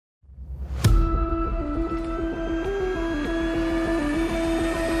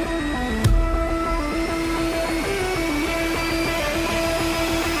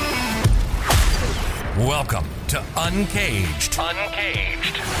Welcome to Uncaged.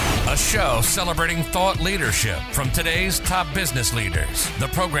 A show celebrating thought leadership from today's top business leaders. The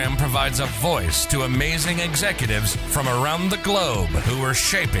program provides a voice to amazing executives from around the globe who are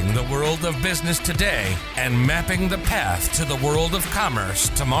shaping the world of business today and mapping the path to the world of commerce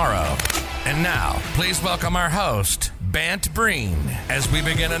tomorrow. And now, please welcome our host, Bant Breen, as we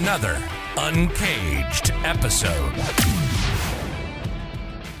begin another Uncaged episode.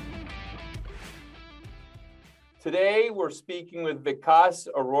 Today, we're speaking with Vikas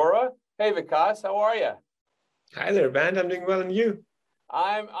Arora. Hey, Vikas, how are you? Hi there, Bant. I'm doing well, and you?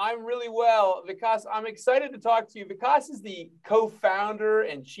 I'm really well. Vikas, I'm excited to talk to you. Vikas is the co-founder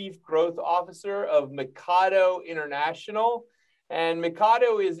and chief growth officer of Mikado International. And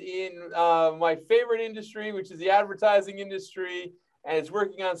Mikado is in my favorite industry, which is the advertising industry, and it's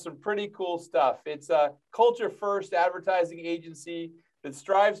working on some pretty cool stuff. It's a culture-first advertising agency that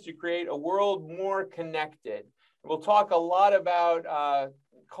strives to create a world more connected. We'll talk a lot about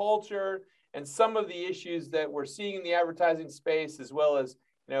culture and some of the issues that we're seeing in the advertising space, as well as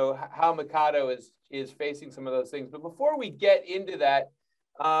how Mikado is facing some of those things. But before we get into that,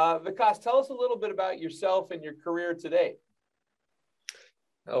 Vikas, tell us a little bit about yourself and your career today.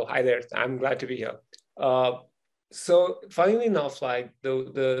 Oh, hi there. I'm glad to be here. So funnily enough, like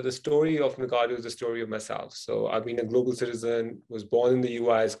the story of Mikado is the story of myself. So I've been a global citizen, was born in the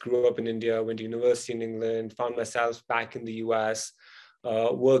US, grew up in India, went to university in England, found myself back in the US,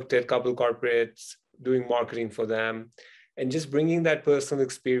 worked at a couple corporates, doing marketing for them, and just bringing that personal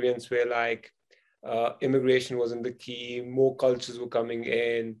experience where immigration wasn't the key, more cultures were coming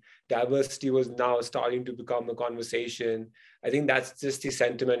in, diversity was now starting to become a conversation. I think that's just the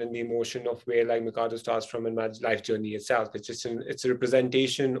sentiment and the emotion of where Mikado starts from in my life journey itself. It's a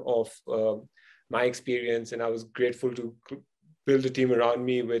representation of my experience, and I was grateful to build a team around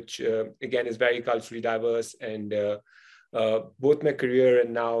me, which again is very culturally diverse. And both my career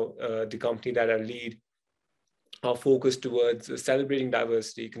and now the company that I lead are focused towards celebrating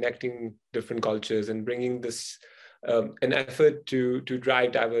diversity, connecting different cultures, and bringing this an effort to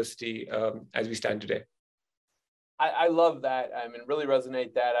drive diversity as we stand today. I love that. I mean, really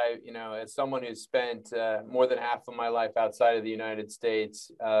resonate that. As someone who's spent more than half of my life outside of the United States,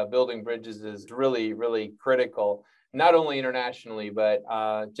 building bridges is really, really critical, not only internationally, but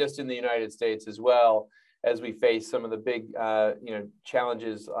just in the United States as well, as we face some of the big,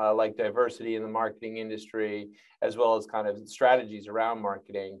 challenges like diversity in the marketing industry, as well as kind of strategies around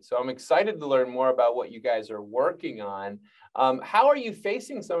marketing. So I'm excited to learn more about what you guys are working on. How are you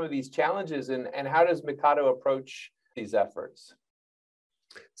facing some of these challenges, and how does Mikado approach these efforts?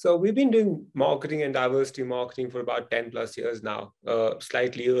 So we've been doing marketing and diversity marketing for about 10 plus years now,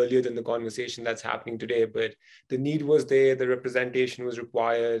 slightly earlier than the conversation that's happening today, but the need was there, the representation was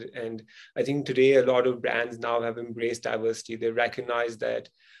required. And I think today a lot of brands now have embraced diversity. They recognize that,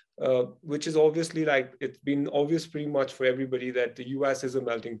 which is obviously it's been obvious pretty much for everybody that the US is a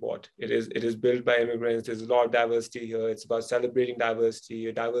melting pot. It is built by immigrants. There's a lot of diversity here. It's about celebrating diversity,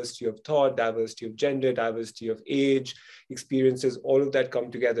 a diversity of thought, diversity of gender, diversity of age, experiences, all of that come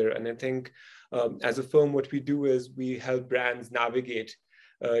together. And I think as a firm, what we do is we help brands navigate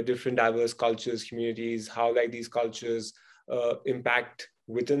different diverse cultures, communities, how these cultures impact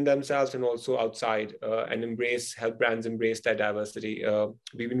within themselves and also outside, and help brands embrace that diversity.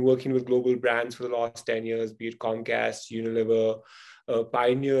 We've been working with global brands for the last 10 years, be it Comcast, Unilever,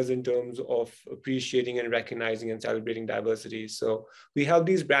 pioneers in terms of appreciating and recognizing and celebrating diversity. So we help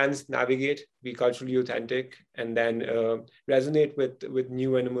these brands navigate, be culturally authentic, and then resonate with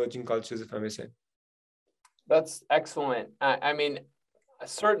new and emerging cultures, if I may say. That's excellent. I mean,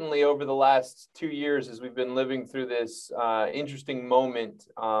 certainly over the last 2 years, as we've been living through this interesting moment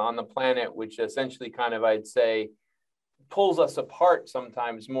on the planet, which essentially kind of, I'd say, pulls us apart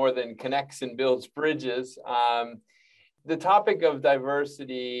sometimes more than connects and builds bridges. The topic of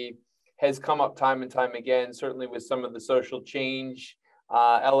diversity has come up time and time again, certainly with some of the social change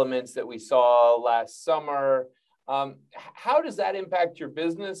elements that we saw last summer. How does that impact your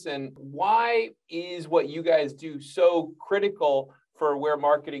business, and why is what you guys do so critical for where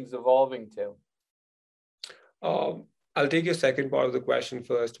marketing's evolving to? I'll take your second part of the question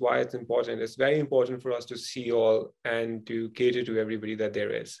first, why it's important. It's very important for us to see all and to cater to everybody that there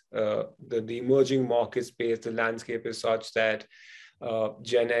is. The emerging market space, the landscape is such that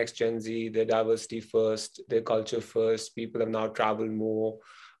Gen X, Gen Z, their diversity first, their culture first, people have now traveled more.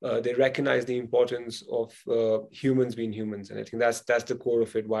 They recognize the importance of humans being humans. And I think that's the core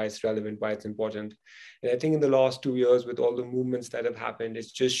of it, why it's relevant, why it's important. And I think in the last 2 years, with all the movements that have happened,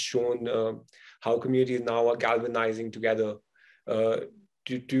 it's just shown how communities now are galvanizing together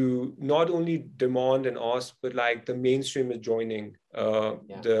to not only demand and ask, but like the mainstream is joining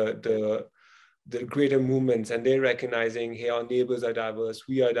the greater movements, and they're recognizing, hey, our neighbors are diverse,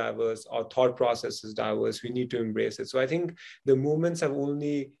 we are diverse, our thought process is diverse, we need to embrace it. So I think the movements have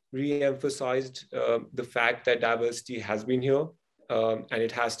only re-emphasized the fact that diversity has been here, and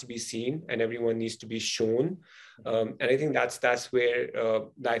it has to be seen, and everyone needs to be shown. And I think that's where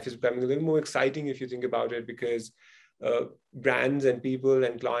life is becoming a little more exciting if you think about it, because brands and people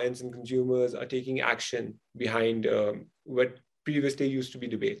and clients and consumers are taking action behind what previously used to be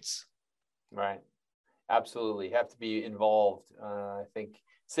debates. Right. Absolutely. You have to be involved. I think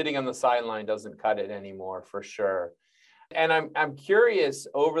sitting on the sideline doesn't cut it anymore, for sure. And I'm curious,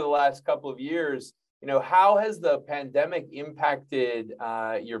 over the last couple of years, how has the pandemic impacted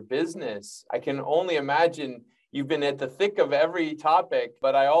your business? I can only imagine you've been at the thick of every topic,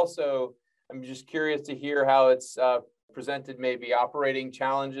 but I'm just curious to hear how it's presented maybe operating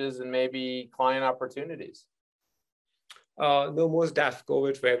challenges and maybe client opportunities. No, most deaf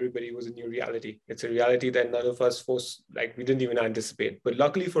COVID for everybody was a new reality. It's a reality that none of us we didn't even anticipate. But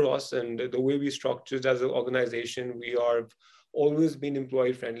luckily for us, and the way we structured as an organization, we are always been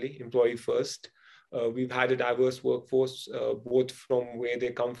employee friendly, employee first. We've had a diverse workforce, both from where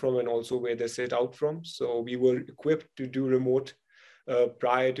they come from and also where they sit out from. So we were equipped to do remote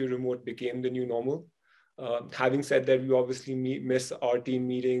prior to remote became the new normal. Having said that, we obviously miss our team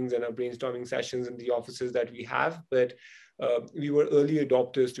meetings and our brainstorming sessions in the offices that we have, but we were early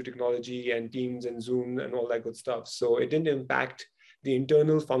adopters to technology and Teams and Zoom and all that good stuff. So it didn't impact the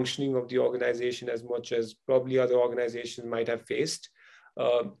internal functioning of the organization as much as probably other organizations might have faced.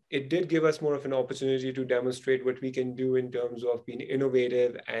 It did give us more of an opportunity to demonstrate what we can do in terms of being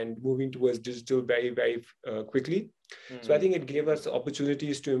innovative and moving towards digital very, very quickly. Mm-hmm. So I think it gave us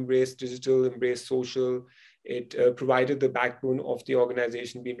opportunities to embrace digital, embrace social. It provided the backbone of the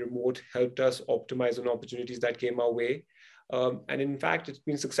organization being remote, helped us optimize on opportunities that came our way. And in fact, it's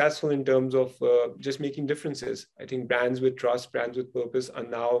been successful in terms of just making differences. I think brands with trust, brands with purpose are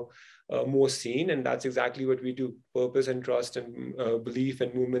now more seen, and that's exactly what we do. Purpose and trust and belief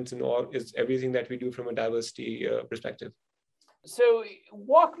and movements and all is everything that we do from a diversity perspective. So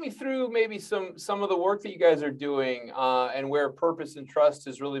walk me through maybe some of the work that you guys are doing and where purpose and trust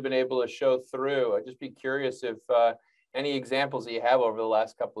has really been able to show through. I'd just be curious if any examples that you have over the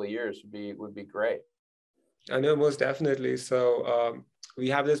last couple of years would be great. I know, most definitely. So we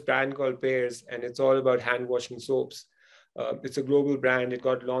have this brand called Pears, and it's all about hand washing soaps. It's a global brand. It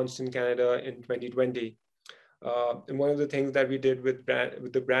got launched in Canada in 2020. And one of the things that we did with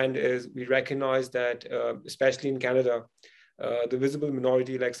the brand is we recognized that, especially in Canada, the visible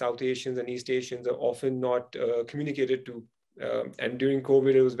minority like South Asians and East Asians are often not communicated to. And during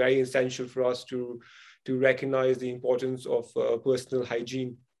COVID, it was very essential for us to recognize the importance of personal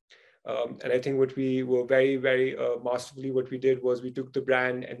hygiene. And I think what we were very, very masterfully, what we did was we took the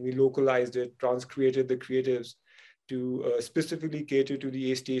brand and we localized it, created the creatives to specifically cater to the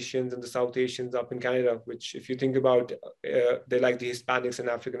East Asians and the South Asians up in Canada, which if you think about, they're like the Hispanics and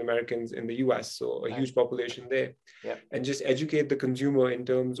African Americans in the US, so a huge population there. Yep. And just educate the consumer in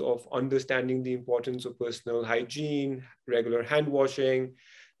terms of understanding the importance of personal hygiene, regular hand washing,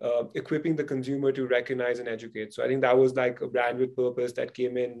 equipping the consumer to recognize and educate. So I think that was like a brand with purpose that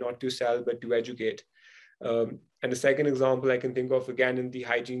came in not to sell, but to educate. And the second example I can think of, again, in the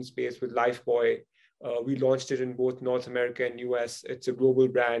hygiene space with Lifebuoy, we launched it in both North America and US. It's a global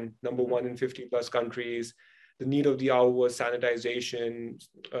brand, number one in 50 plus countries. The need of the hour was sanitization,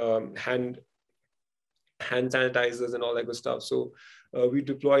 hand sanitizers and all that good stuff. So we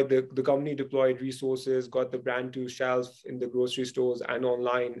deployed, the company deployed resources, got the brand to shelf in the grocery stores and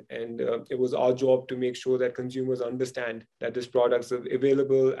online. And it was our job to make sure that consumers understand that this product is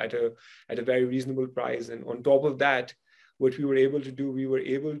available at a very reasonable price. And on top of that, what we were able to do, we were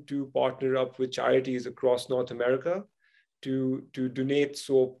able to partner up with charities across North America to donate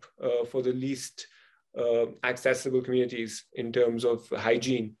soap for the least accessible communities in terms of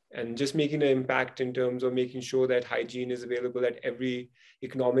hygiene, and just making an impact in terms of making sure that hygiene is available at every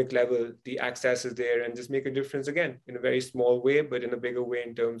economic level, the access is there, and just make a difference again in a very small way, but in a bigger way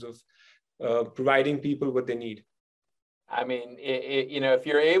in terms of providing people what they need. I mean, if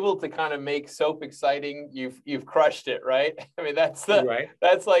you're able to kind of make soap exciting, you've crushed it, right? I mean, that's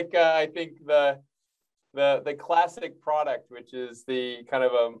like I think the classic product, which is the kind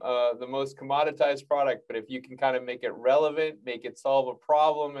of the most commoditized product. But if you can kind of make it relevant, make it solve a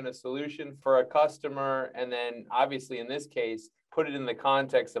problem and a solution for a customer, and then obviously in this case, put it in the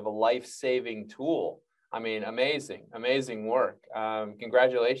context of a life-saving tool, I mean, amazing work.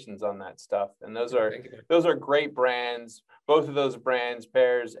 Congratulations on that stuff. And those are great brands. Both of those brands,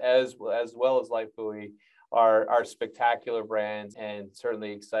 Pears as well as Life Buoy, are spectacular brands, and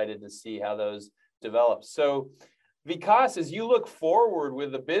certainly excited to see how those develop. So Vikas, as you look forward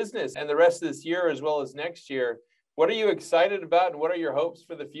with the business and the rest of this year as well as next year, what are you excited about and what are your hopes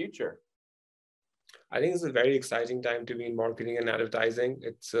for the future? I think it's a very exciting time to be in marketing and advertising.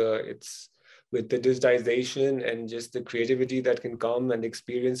 It's with the digitization and just the creativity that can come and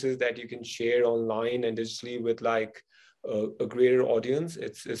experiences that you can share online and digitally with like a greater audience.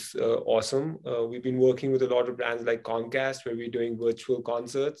 It's awesome. We've been working with a lot of brands like Comcast, where we're doing virtual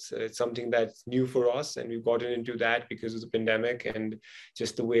concerts. It's something that's new for us, and we've gotten into that because of the pandemic and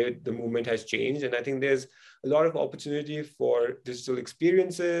just the way the movement has changed. And I think there's a lot of opportunity for digital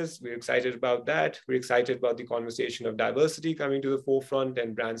experiences. We're excited about that. We're excited about the conversation of diversity coming to the forefront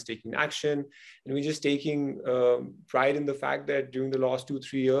and brands taking action. And we're just taking pride in the fact that during the last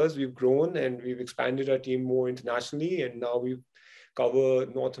 2-3 years, we've grown and we've expanded our team more internationally. And now we cover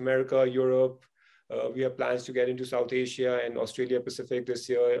North America, Europe. We have plans to get into South Asia and Australia Pacific this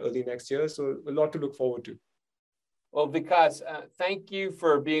year, early next year. So a lot to look forward to. Well, Vikas, thank you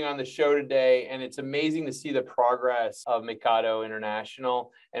for being on the show today. And it's amazing to see the progress of Mikado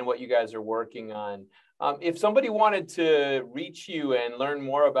International and what you guys are working on. If somebody wanted to reach you and learn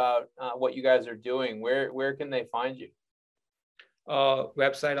more about what you guys are doing, where can they find you? Our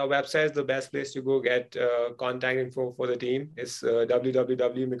website is the best place to go get contact info for the team. It's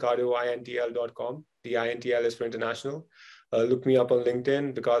www.mikadointl.com. The INTL is for international. Look me up on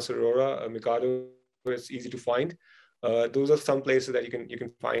LinkedIn, Vikas Arora. Mikado is easy to find. Those are some places that you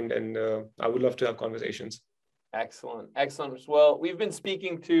can find, and I would love to have conversations. Excellent. Well, we've been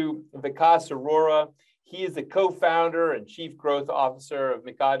speaking to Vikas Arora. He is the co-founder and chief growth officer of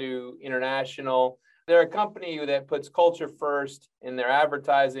Mikado International. They're a company that puts culture first in their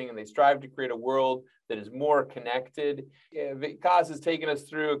advertising, and they strive to create a world that is more connected. Vikas has taken us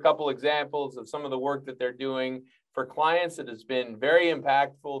through a couple examples of some of the work that they're doing for clients that has been very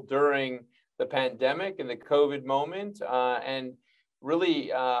impactful during the pandemic and the COVID moment, and really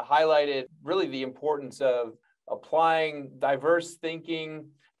highlighted the importance of applying diverse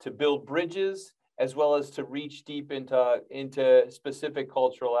thinking to build bridges, as well as to reach deep into specific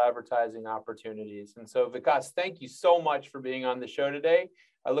cultural advertising opportunities. And so, Vikas, thank you so much for being on the show today.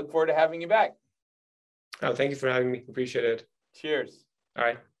 I look forward to having you back. Oh, thank you for having me. Appreciate it. Cheers. All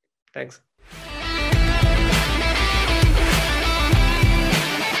right. Thanks.